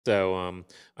So,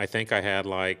 I think I had,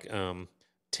 like,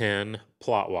 10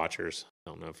 plot watchers. I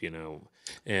don't know if you know.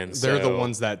 And They're the so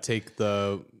ones that take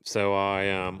the so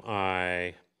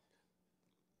I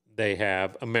they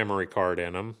have a memory card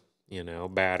in them,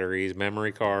 batteries,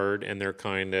 memory card, and they're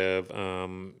kinda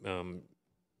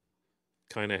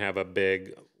have a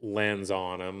big lens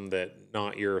on them, that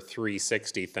not your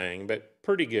 360 thing, but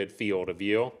pretty good field of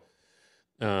view.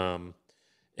 Um,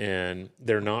 and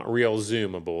they're not real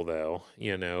zoomable though,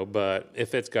 but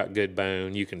if it's got good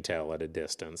bone, you can tell at a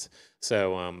distance.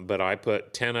 So, but I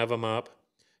put 10 of them up,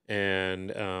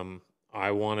 and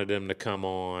I wanted them to come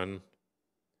on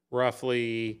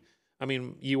roughly. I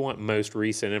mean, you want most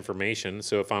recent information.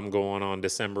 So if I'm going on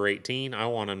December 18, I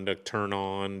want them to turn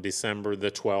on December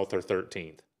the 12th or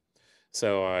 13th.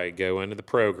 So I go into the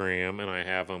program and I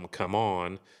have them come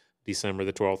on December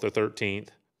the 12th or 13th.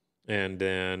 And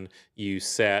then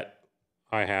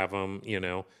I have them,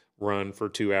 run for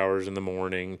 2 hours in the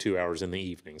morning, 2 hours in the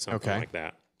evening, something okay. like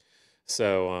that.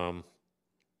 So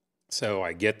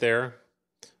I get there,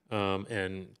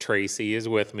 and Tracy is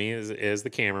with me, is the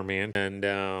cameraman,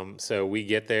 and so we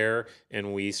get there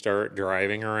and we start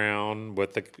driving around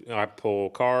with I pull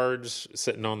cards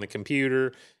sitting on the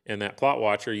computer, and that plot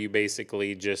watcher, you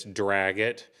basically just drag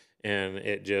it, and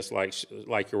it just like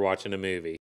you're watching a movie.